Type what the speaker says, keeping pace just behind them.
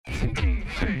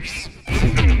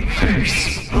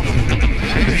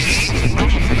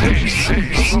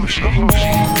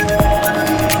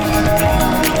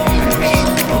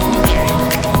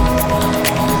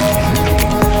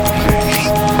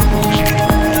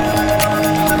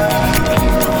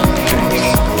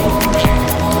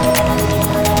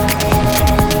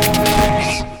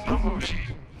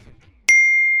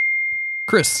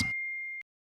Chris,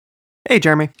 Hey,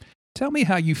 Jeremy. tell me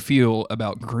how you feel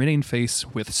about grinning face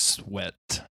with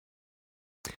sweat.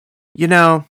 You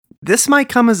know, this might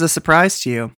come as a surprise to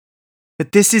you,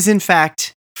 but this is in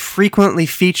fact frequently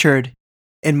featured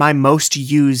in my most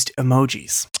used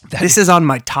emojis. This is on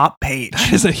my top page.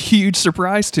 That is a huge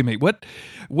surprise to me.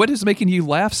 What is making you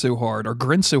laugh so hard or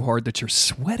grin so hard that you're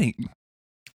sweating?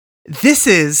 This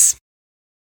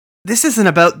isn't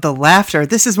about the laughter.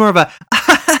 This is more of a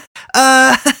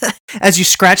as you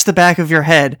scratch the back of your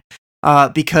head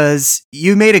because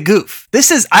you made a goof.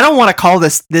 I don't want to call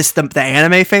this the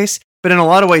anime face, but in a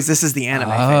lot of ways this is the anime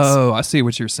face. Oh, I see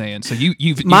what you're saying. So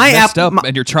you've messed up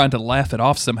and you're trying to laugh it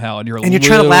off somehow, and you're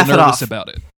trying to laugh it off about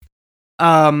it.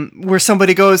 Where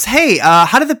somebody goes, hey,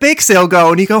 how did the bake sale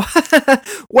go? And you go,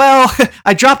 well,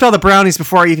 I dropped all the brownies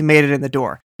before I even made it in the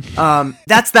door.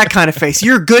 That's that kind of face.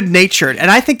 You're good-natured.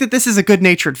 And I think that this is a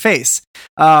good-natured face.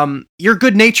 You're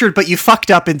good-natured, but you fucked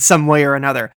up in some way or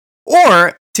another.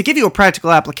 Or, to give you a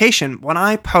practical application, when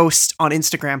I post on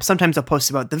Instagram, sometimes I'll post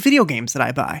about the video games that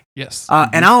I buy. Yes.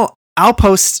 And I'll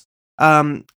post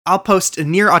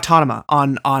Near Automata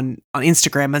on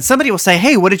Instagram, and somebody will say,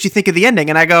 hey, what did you think of the ending?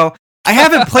 And I go, I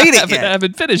haven't played it yet. I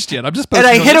haven't finished yet. I'm just posting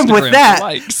and I hit on him with Instagram that. for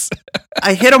likes.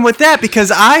 I hit him with that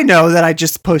because I know that I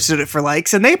just posted it for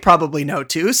likes, and they probably know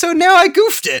too. So now I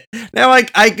goofed it.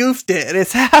 I goofed it, and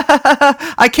it's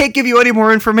I can't give you any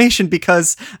more information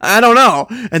because I don't know.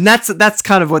 And that's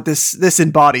kind of what this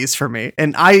embodies for me.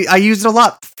 And I use it a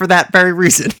lot for that very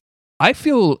reason. I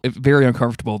feel very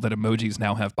uncomfortable that emojis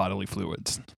now have bodily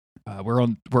fluids. We're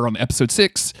on episode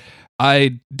 6.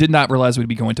 I did not realize we'd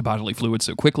be going to bodily fluids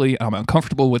so quickly. I'm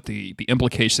uncomfortable with the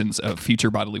implications of future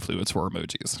bodily fluids for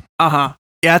emojis. Yeah,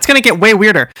 it's gonna get way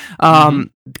weirder.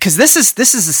 Because this is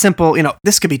a simple,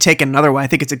 this could be taken another way. I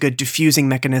think it's a good diffusing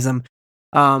mechanism.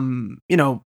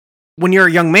 When you're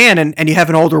a young man and you have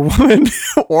an older woman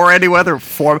or any other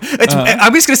form,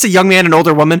 I'm just gonna say young man and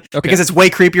older woman because it's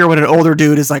way creepier when an older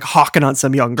dude is like hawking on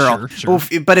some young girl. Sure.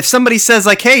 But if somebody says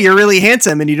like, "Hey, you're really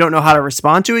handsome," and you don't know how to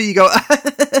respond to it, you go,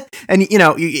 and you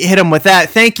hit them with that.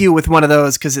 Thank you with one of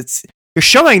those because you're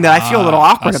showing that I feel a little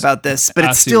awkward about this, but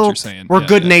it's still we're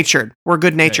good-natured. We're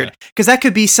good-natured because that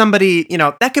could be somebody,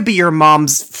 that could be your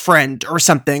mom's friend or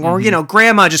something, or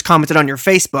grandma just commented on your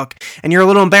Facebook and you're a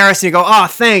little embarrassed and you go, "Oh,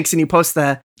 thanks," and you post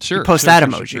that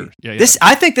emoji. Sure. Yeah.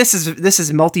 I think this is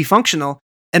multifunctional,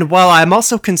 and while I'm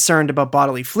also concerned about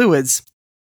bodily fluids,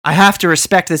 I have to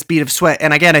respect this bead of sweat.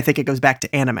 And again, I think it goes back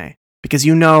to anime because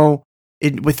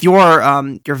with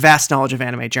your vast knowledge of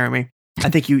anime, Jeremy. I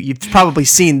think you've probably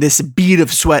seen this bead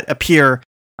of sweat appear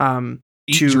to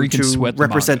sweat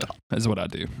represent. Is what I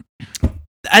do.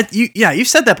 You've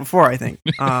said that before, I think.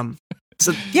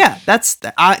 So yeah,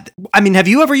 I mean, have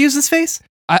you ever used this face?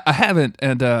 I haven't,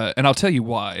 and I'll tell you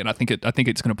why. And I think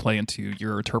it's going to play into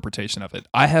your interpretation of it.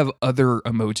 I have other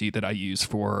emoji that I use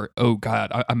for. Oh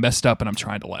God, I messed up and I'm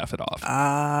trying to laugh it off.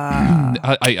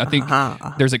 I think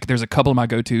there's a couple of my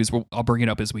go-tos. I'll bring it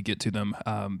up as we get to them.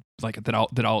 I'll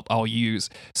use.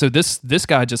 So this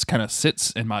guy just kind of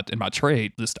sits in my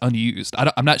tray, just unused.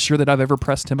 I'm not sure that I've ever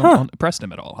pressed him at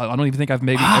all. I don't even think I've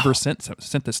maybe ever sent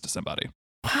this to somebody.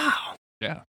 Wow.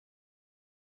 Yeah.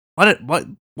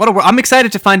 I'm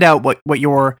excited to find out what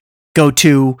your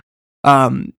go-to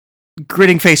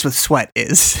gritting face with sweat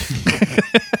is.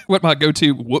 What my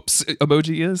go-to whoops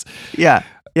emoji is? Yeah.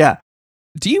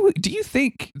 Do you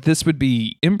think this would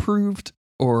be improved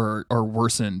or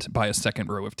worsened by a second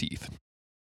row of teeth?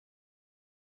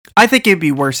 I think it'd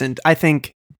be worsened. I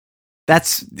think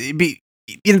what's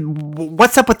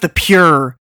up with the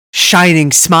pure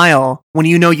shining smile when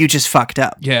you just fucked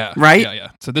up. Yeah. Right? Yeah.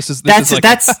 So this is that's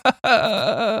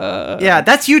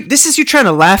you. This is you trying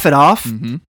to laugh it off.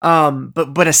 Mm-hmm.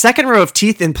 But a second row of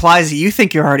teeth implies that you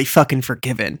think you're already fucking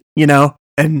forgiven,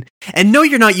 and no,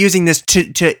 you're not using this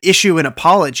to issue an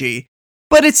apology,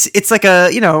 but it's like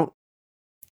you've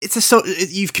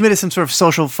committed some sort of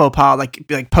social faux pas,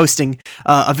 like posting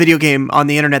a video game on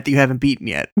the internet that you haven't beaten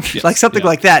yet, yes, like something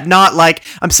like that. Not like,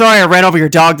 I'm sorry I ran over your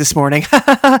dog this morning.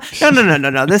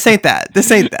 No. This ain't that.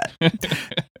 This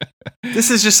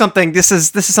is just something. This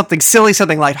is something silly,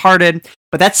 something lighthearted.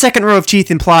 But that second row of teeth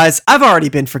implies I've already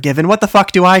been forgiven. What the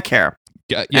fuck do I care?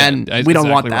 Yeah, and we don't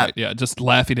want that. Right. Yeah, just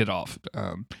laughing it off.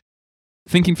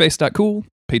 Thinkingface.cool,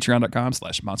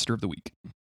 patreon.com/monster of the week.